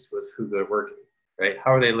students with who they're working, right?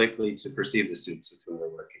 How are they likely to perceive the students with whom they're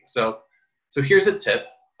working? So here's a tip.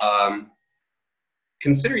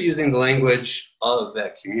 Consider using the language of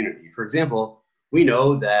that community. For example, we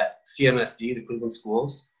know that CMSD, the Cleveland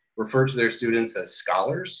schools, refer to their students as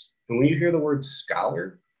scholars. And when you hear the word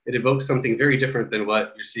scholar, it evokes something very different than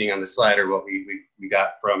what you're seeing on the slide or what we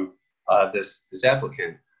got from this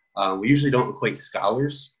applicant. We usually don't equate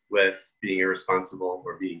scholars with being irresponsible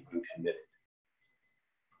or being uncommitted.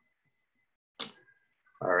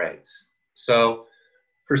 All right, so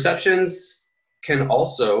perceptions can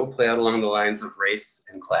also play out along the lines of race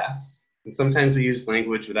and class. And sometimes we use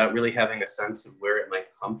language without really having a sense of where it might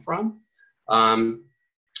come from.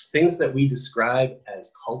 Things that we describe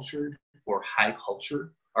as cultured or high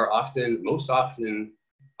culture are most often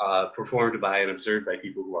performed by and observed by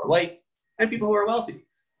people who are white and people who are wealthy.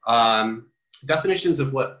 Definitions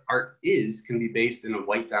of what art is can be based in a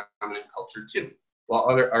white dominant culture too, while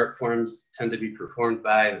other art forms tend to be performed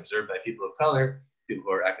by and observed by people of color, people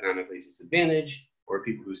who are economically disadvantaged, or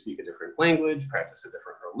people who speak a different language, practice a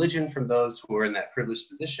different religion from those who are in that privileged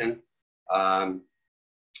position.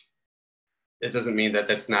 It doesn't mean that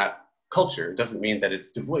that's not culture. It doesn't mean that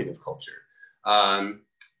it's devoid of culture.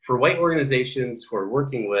 For white organizations who are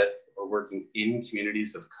working with or working in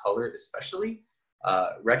communities of color especially,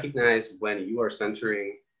 recognize when you are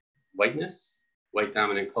centering whiteness, white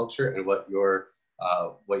dominant culture, and what your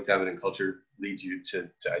white dominant culture leads you to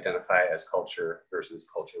identify as culture versus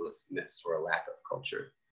culturelessness or a lack of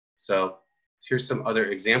culture. So here's some other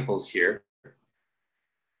examples here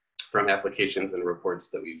from applications and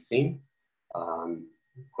reports that we've seen.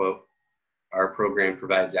 Quote, our program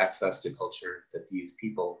provides access to culture that these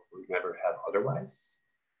people would never have otherwise.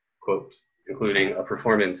 Quote, including a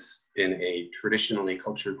performance in a traditionally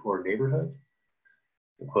culture poor neighborhood.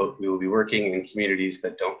 And quote, we will be working in communities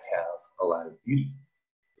that don't have a lot of beauty.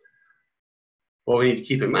 What we need to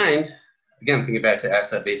keep in mind, again, thinking back to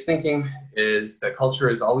asset-based thinking, is that culture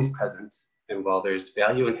is always present And while there's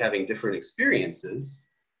value in having different experiences,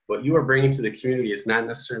 what you are bringing to the community is not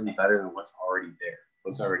necessarily better than what's already there,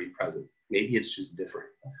 what's already present. Maybe it's just different.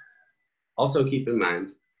 Also keep in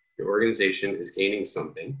mind, your organization is gaining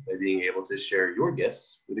something by being able to share your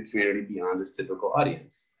gifts with the community beyond its typical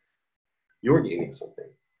audience. You're gaining something.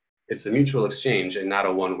 It's a mutual exchange and not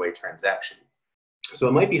a one-way transaction. So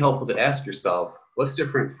it might be helpful to ask yourself, what's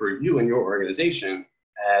different for you and your organization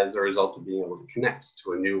as a result of being able to connect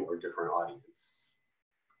to a new or different audience?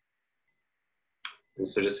 And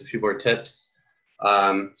so just a few more tips.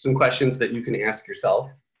 Some questions that you can ask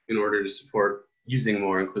yourself in order to support using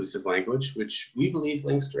more inclusive language, which we believe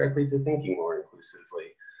links directly to thinking more inclusively.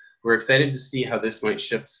 We're excited to see how this might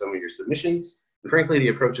shift some of your submissions, and frankly, the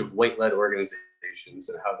approach of white-led organizations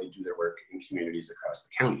and how they do their work in communities across the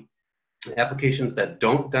county. Applications that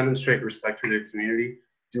don't demonstrate respect for their community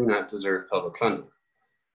do not deserve public funding.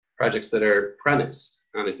 Projects that are premised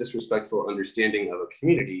on a disrespectful understanding of a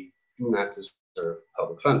community do not deserve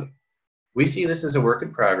public funding. We see this as a work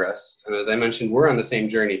in progress, and as I mentioned, we're on the same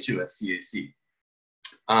journey too at CAC.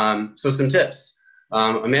 So some tips.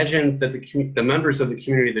 Imagine that the members of the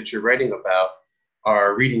community that you're writing about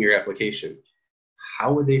are reading your application.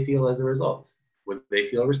 How would they feel as a result? Would they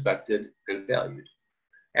feel respected and valued?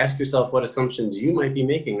 Ask yourself what assumptions you might be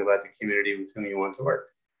making about the community with whom you want to work.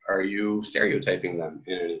 Are you stereotyping them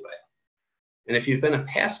in any way? And if you've been a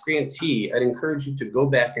past grantee, I'd encourage you to go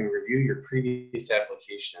back and review your previous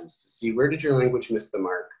applications to see where did your language miss the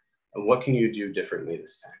mark and what can you do differently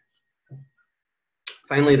this time.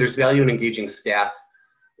 Finally, there's value in engaging staff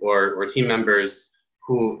or team members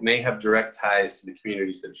who may have direct ties to the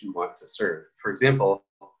communities that you want to serve. For example,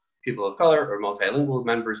 people of color or multilingual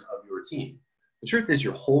members of your team. The truth is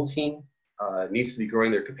your whole team needs to be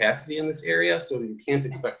growing their capacity in this area, so you can't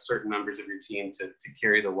expect certain members of your team to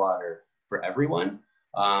carry the water for everyone,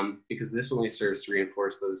 because this only serves to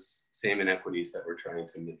reinforce those same inequities that we're trying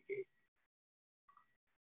to mitigate.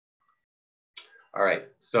 All right,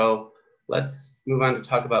 so let's move on to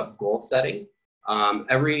talk about goal setting.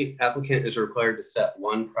 Every applicant is required to set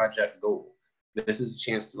one project goal. This is a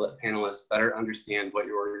chance to let panelists better understand what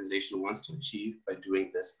your organization wants to achieve by doing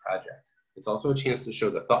this project. It's also a chance to show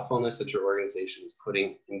the thoughtfulness that your organization is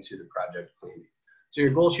putting into the project planning. So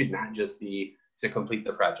your goal should not just be to complete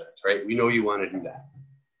the project, right? We know you want to do that.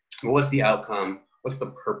 But what's the outcome? What's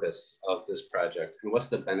the purpose of this project? And what's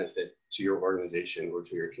the benefit to your organization or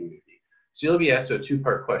to your community? So you'll be asked a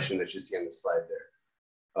two-part question that you see on the slide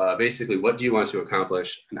there. Basically, what do you want to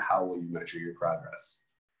accomplish and how will you measure your progress?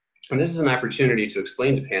 And this is an opportunity to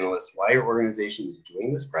explain to panelists why your organization is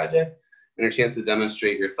doing this project and a chance to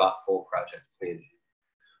demonstrate your thoughtful project planning.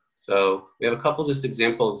 So we have a couple just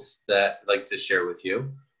examples that I'd like to share with you.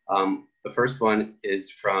 The first one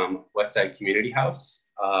is from Westside Community House,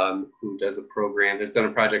 who does a program, has done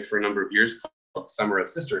a project for a number of years called Summer of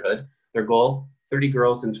Sisterhood. Their goal, 30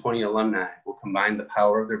 girls and 20 alumni will combine the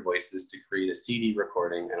power of their voices to create a CD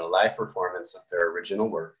recording and a live performance of their original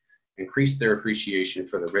work, increase their appreciation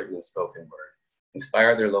for the written and spoken word,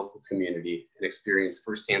 inspire their local community, and experience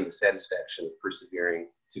firsthand the satisfaction of persevering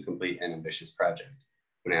to complete an ambitious project.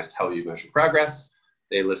 When asked how you measure progress,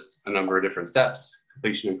 they list a number of different steps: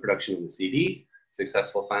 completion and production of the CD,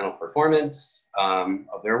 successful final performance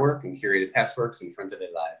of their work and curated past works in front of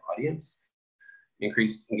a live audience,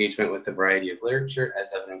 increased engagement with a variety of literature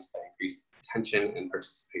as evidenced by increased attention and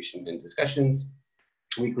participation in discussions,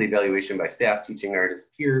 weekly evaluation by staff, teaching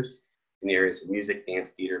artists, peers in the areas of music,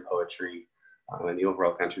 dance, theater, poetry, and the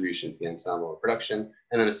overall contribution to the ensemble production,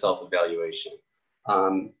 and then a self-evaluation.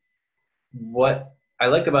 What I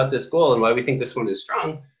like about this goal and why we think this one is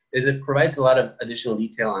strong is it provides a lot of additional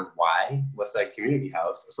detail on why Westside Community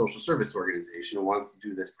House, a social service organization, wants to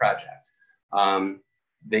do this project.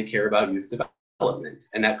 They care about youth development,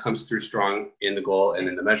 and that comes through strong in the goal and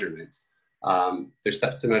in the measurement. Their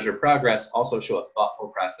steps to measure progress also show a thoughtful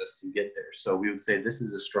process to get there. So we would say this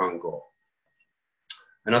is a strong goal.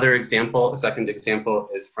 Another example, a second example,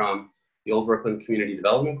 is from the Old Brooklyn Community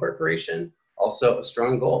Development Corporation, also a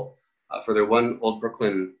strong goal for their One Old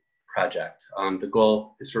Brooklyn project. The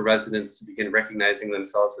goal is for residents to begin recognizing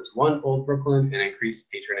themselves as one Old Brooklyn and increase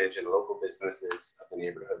patronage in local businesses of the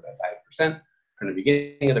neighborhood by 5% from the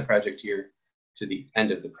beginning of the project year to the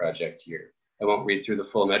end of the project year. I won't read through the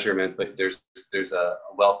full measurement, but there's a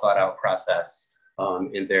well thought out process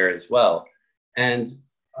in there as well. And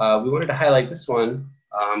we wanted to highlight this one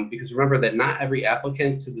because remember that not every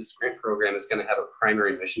applicant to this grant program is going to have a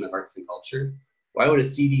primary mission of arts and culture. Why would a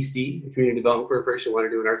CDC, a Community Development Corporation, want to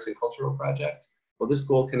do an arts and cultural project? Well, this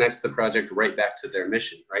goal connects the project right back to their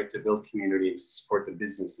mission, right? To build community and to support the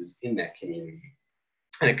businesses in that community.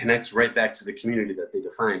 and it connects right back to the community that they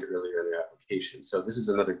defined earlier in their application. So this is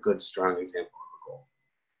another good, strong example of a goal.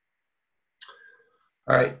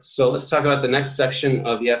 All right, so let's talk about the next section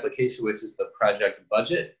of the application, which is the project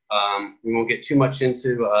budget. We won't get too much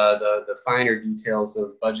into the finer details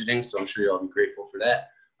of budgeting, so I'm sure you'll all be grateful for that.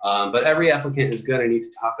 But every applicant is going to need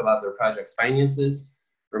to talk about their project's finances.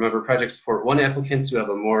 Remember, Project Support 1 applicants who have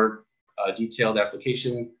a more detailed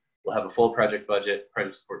application will have a full project budget.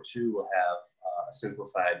 Project Support 2 will have a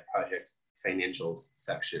simplified project financials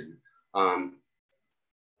section.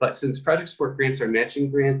 But since project support grants are matching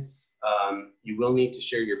grants, you will need to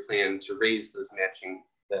share your plan to raise those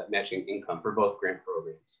matching income for both grant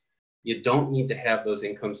programs. You don't need to have those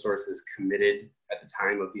income sources committed at the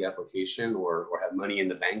time of the application or have money in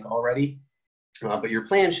the bank already. But your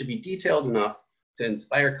plan should be detailed enough to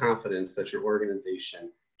inspire confidence that your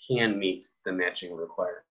organization can meet the matching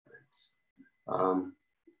requirements.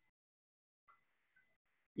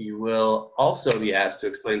 You will also be asked to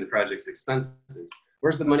explain the project's expenses.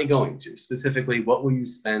 Where's the money going to? Specifically, what will you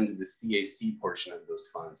spend the CAC portion of those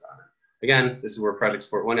funds on? Again, this is where Project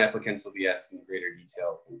Support 1 applicants will be asked in greater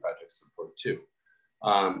detail than Project Support 2.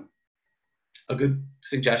 A good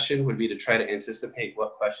suggestion would be to try to anticipate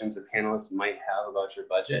what questions a panelist might have about your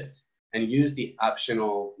budget and use the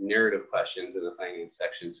optional narrative questions in the finance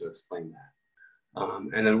section to explain that.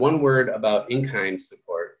 And then one word about in-kind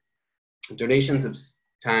support. Donations of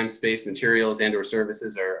time, space, materials, and or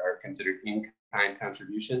services are considered in-kind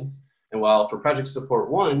contributions. And while for Project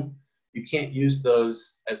Support 1, you can't use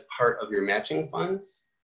those as part of your matching funds,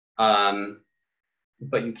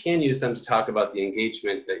 but you can use them to talk about the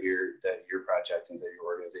engagement that your project and that your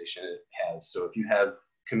organization has. So if you have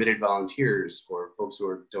committed volunteers or folks who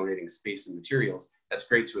are donating space and materials, that's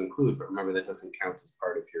great to include, but remember that doesn't count as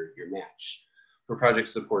part of your match. For Project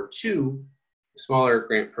Support 2, the smaller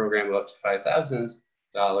grant program of up to $5,000,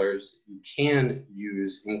 you can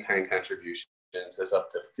use in-kind contributions as up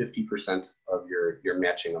to 50% of your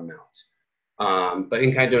matching amount. But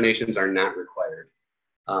in-kind donations are not required.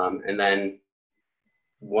 And then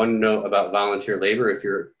one note about volunteer labor, if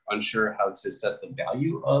you're unsure how to set the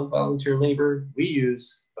value of volunteer labor, we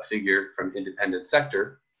use a figure from Independent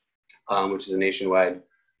Sector, which is a nationwide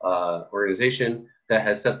organization that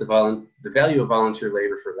has set the value of volunteer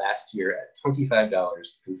labor for last year at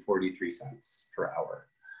 $25.43 per hour.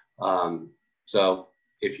 So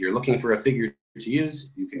if you're looking for a figure to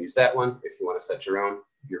use, you can use that one. If you want to set your own,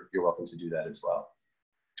 you're welcome to do that as well.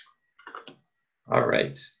 All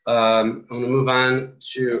right, I'm going to move on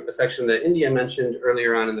to a section that India mentioned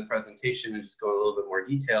earlier on in the presentation and just go in a little bit more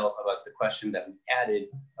detail about the question that we added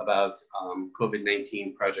about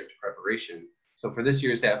COVID-19 project preparation. So for this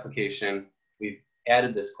year's application, we've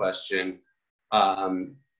added this question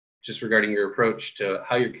just regarding your approach to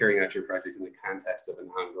how you're carrying out your project in the context of an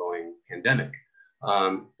ongoing pandemic.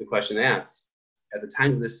 The question asks, at the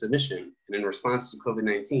time of this submission and in response to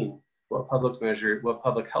COVID-19, what public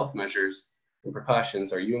health measures and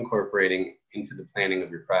precautions are you incorporating into the planning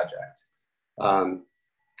of your project?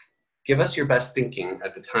 Give us your best thinking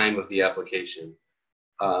at the time of the application.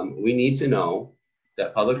 We need to know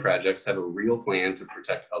that public projects have a real plan to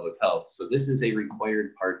protect public health. So this is a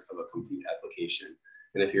required part of a complete application.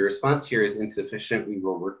 And if your response here is insufficient, we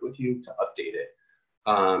will work with you to update it.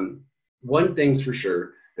 One thing's for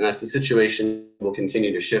sure, and that's the situation will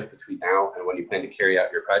continue to shift between now and when you plan to carry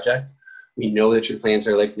out your project. We know that your plans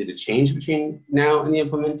are likely to change between now and the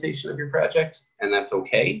implementation of your project, and that's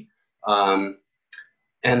okay.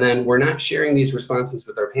 And then we're not sharing these responses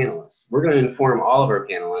with our panelists. We're going to inform all of our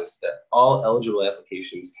panelists that all eligible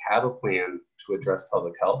applications have a plan to address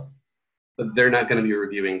public health, but they're not going to be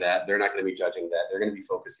reviewing that. They're not going to be judging that. They're going to be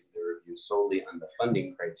focusing their review solely on the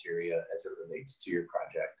funding criteria as it relates to your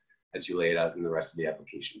project as you lay it out in the rest of the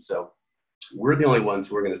application. So we're the only ones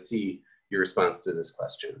who are going to see your response to this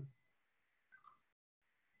question.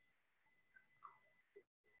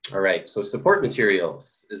 All right, so support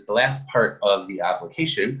materials is the last part of the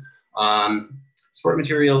application. Support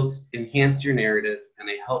materials enhance your narrative and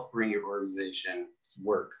they help bring your organization's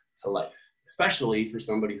work to life, especially for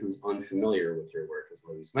somebody who's unfamiliar with your work. As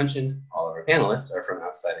Luis mentioned, all of our panelists are from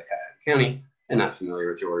outside of Cuyahoga County and not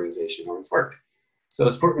familiar with your organization or its work. So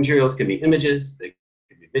support materials can be images, they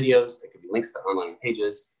could be videos, they could be links to online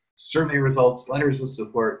pages, survey results, letters of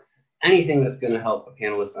support, anything that's going to help a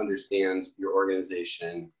panelist understand your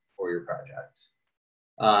organization or your project.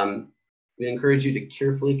 We encourage you to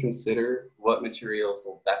carefully consider what materials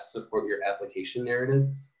will best support your application narrative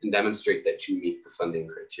and demonstrate that you meet the funding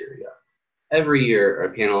criteria. Every year,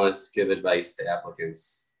 our panelists give advice to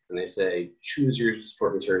applicants and they say, choose your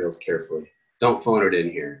support materials carefully. Don't phone it in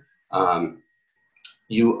here.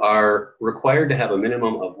 You are required to have a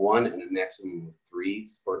minimum of 1 and a maximum of 3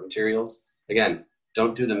 support materials. Again,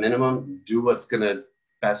 don't do the minimum, do what's gonna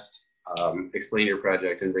best explain your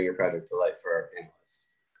project and bring your project to life for our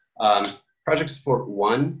panelists. Project Support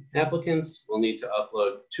 1 applicants will need to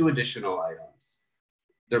upload 2 additional items: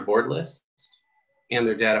 their board list and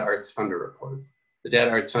their Data Arts Funder report. The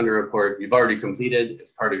Data Arts Funder report you've already completed,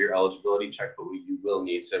 it's part of your eligibility check, but you will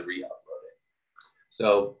need to re-upload it.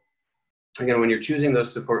 So again, when you're choosing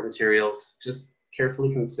those support materials, just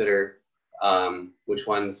carefully consider which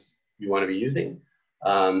ones you want to be using.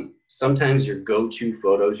 Sometimes your go-to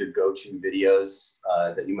photos, your go-to videos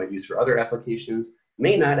that you might use for other applications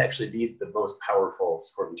may not actually be the most powerful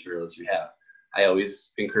support materials you have. I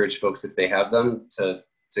always encourage folks, if they have them, to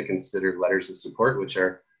consider letters of support, which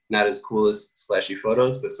are not as cool as splashy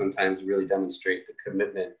photos, but sometimes really demonstrate the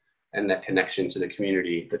commitment and that connection to the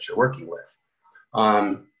community that you're working with.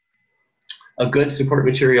 A good support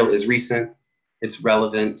material is recent, it's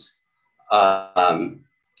relevant,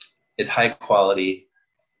 it's high quality,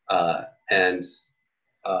 and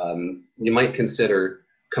you might consider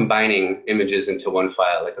combining images into one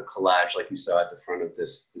file, like a collage like you saw at the front of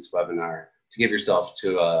this webinar, to give yourself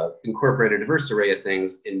to incorporate a diverse array of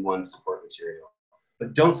things in one support material.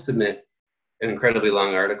 But don't submit an incredibly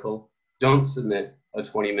long article. Don't submit a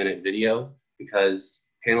 20-minute video, because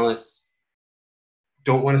panelists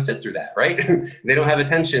don't want to sit through that, right? They don't have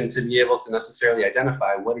attention to be able to necessarily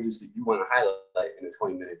identify what it is that you want to highlight in a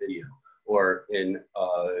 20-minute video or in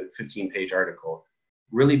a 15-page article.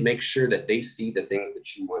 Really make sure that they see the things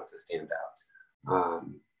that you want to stand out.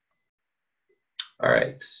 All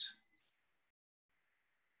right.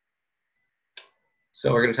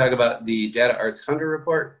 So we're going to talk about the Data Arts Funder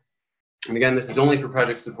report. And again, this is only for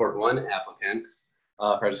Project Support 1 applicants.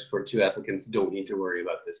 Project Support 2 applicants don't need to worry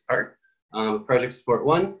about this part. Project Support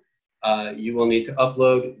 1, you will need to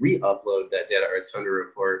re-upload that Data Arts Funder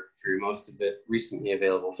report for most of it recently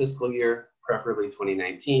available fiscal year, preferably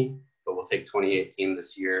 2019, but we'll take 2018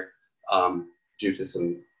 this year due to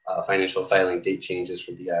some financial filing date changes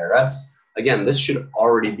from the IRS. Again, this should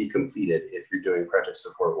already be completed if you're doing Project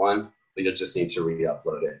Support 1, but you'll just need to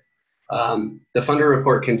re-upload it. The Funder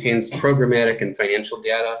report contains programmatic and financial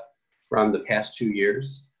data from the past 2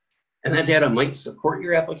 years. And that data might support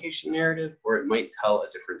your application narrative, or it might tell a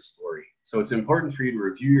different story. So it's important for you to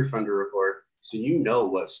review your Funder report so you know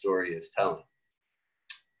what story it's telling.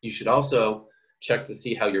 You should also check to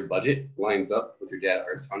see how your budget lines up with your Data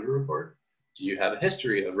Arts Funder report. Do you have a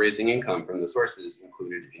history of raising income from the sources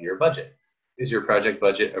included in your budget? Is your project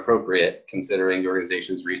budget appropriate considering the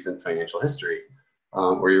organization's recent financial history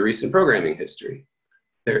or your recent programming history?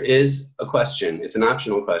 There is a question, it's an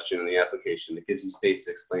optional question in the application that gives you space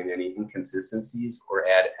to explain any inconsistencies or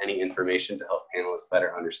add any information to help panelists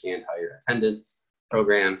better understand how your attendance,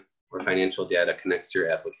 program, or financial data connects to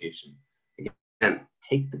your application. Again,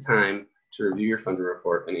 take the time to review your Funder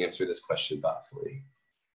report and answer this question thoughtfully.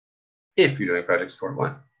 If you're doing Project Support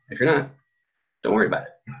 1. If you're not, don't worry about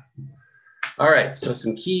it. All right, so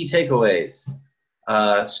some key takeaways.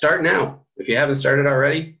 Start now. If you haven't started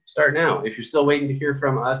already, start now. If you're still waiting to hear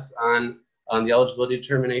from us on the eligibility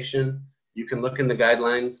determination, you can look in the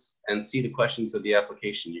guidelines and see the questions of the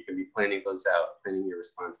application. You can be planning those out, planning your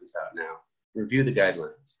responses out now. Review the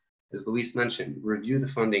guidelines. As Luis mentioned, review the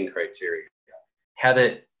funding criteria. Have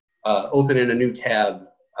it open in a new tab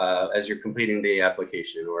as you're completing the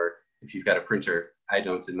application, or if you've got a printer, I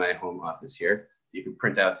don't in my home office here, you can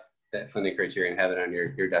print out that funding criteria and have it on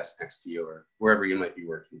your desk next to you or wherever you might be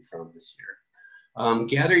working from this year.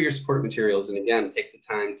 Gather your support materials, and again, take the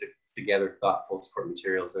time to gather thoughtful support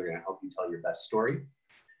materials that are going to help you tell your best story.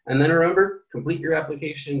 And then remember, complete your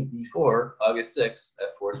application before August 6th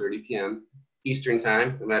at 4:30 p.m. Eastern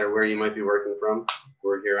time, no matter where you might be working from.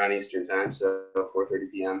 We're here on Eastern time, so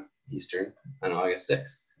 4:30 p.m. Eastern on August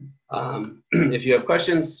 6th. If you have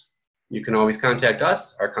questions, you can always contact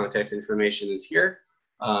us. Our contact information is here.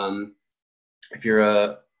 If you're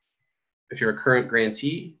a current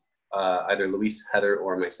grantee, either Luis, Heather,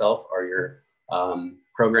 or myself are your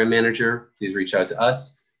program manager. Please reach out to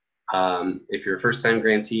us. If you're a first-time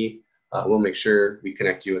grantee, we'll make sure we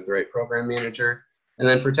connect you with the right program manager. And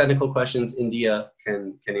then for technical questions, India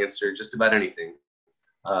can answer just about anything.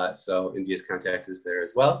 So India's contact is there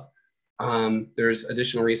as well. There's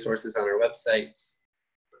additional resources on our website,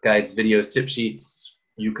 guides, videos, tip sheets.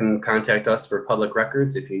 You can contact us for public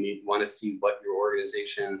records if you want to see what your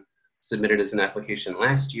organization submitted as an application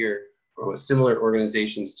last year, or what similar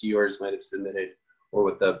organizations to yours might have submitted, or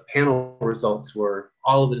what the panel results were.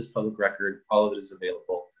 All of it is public record. All of it is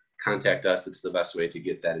available. Contact us. It's the best way to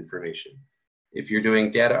get that information. If you're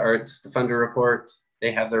doing Data Arts, the Funder report,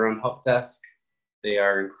 They have their own help desk. They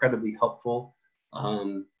are incredibly helpful.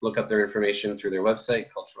 Look up their information through their website,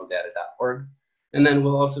 culturaldata.org. And then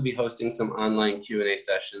we'll also be hosting some online Q&A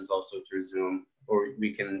sessions also through Zoom, or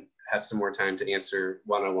we can have some more time to answer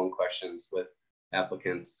one-on-one questions with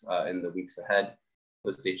applicants in the weeks ahead.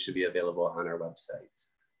 Those dates should be available on our website.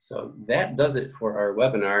 So that does it for our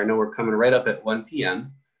webinar. I know we're coming right up at 1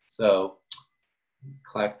 p.m. So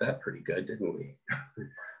clocked that pretty good, didn't we?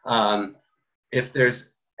 If there's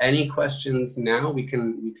any questions now, we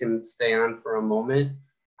can stay on for a moment.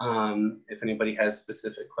 If anybody has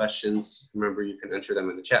specific questions, remember you can enter them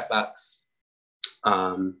in the chat box.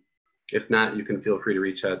 If not, you can feel free to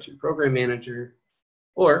reach out to your program manager,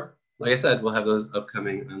 or like I said, we'll have those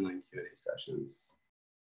upcoming online Q&A sessions.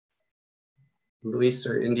 Luis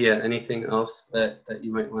or India, anything else that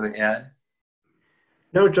you might want to add?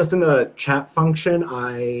 No, just in the chat function,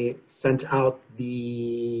 I sent out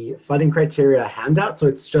the funding criteria handout. So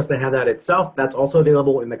it's just the handout itself. That's also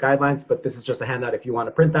available in the guidelines, but this is just a handout if you want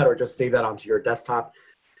to print that or just save that onto your desktop.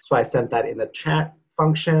 So I sent that in the chat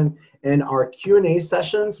function. And our Q&A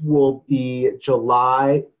sessions will be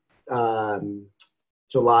July 8th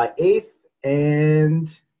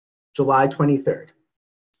and July 23rd.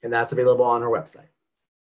 And that's available on our website.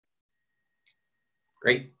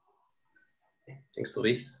 Great. Thanks,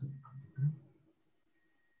 Luis.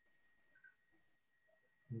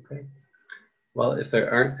 Okay. Well, if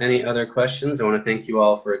there aren't any other questions, I want to thank you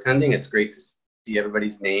all for attending. It's great to see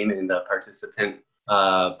everybody's name in the participant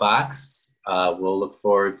box. We'll look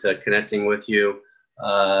forward to connecting with you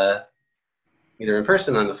either in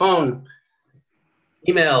person, on the phone,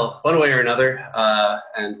 email, one way or another.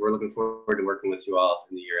 And we're looking forward to working with you all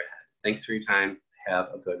in the year ahead. Thanks for your time. Have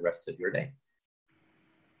a good rest of your day.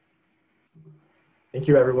 Thank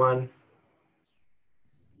you, everyone.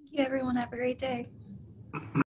 Thank you, everyone. Have a great day.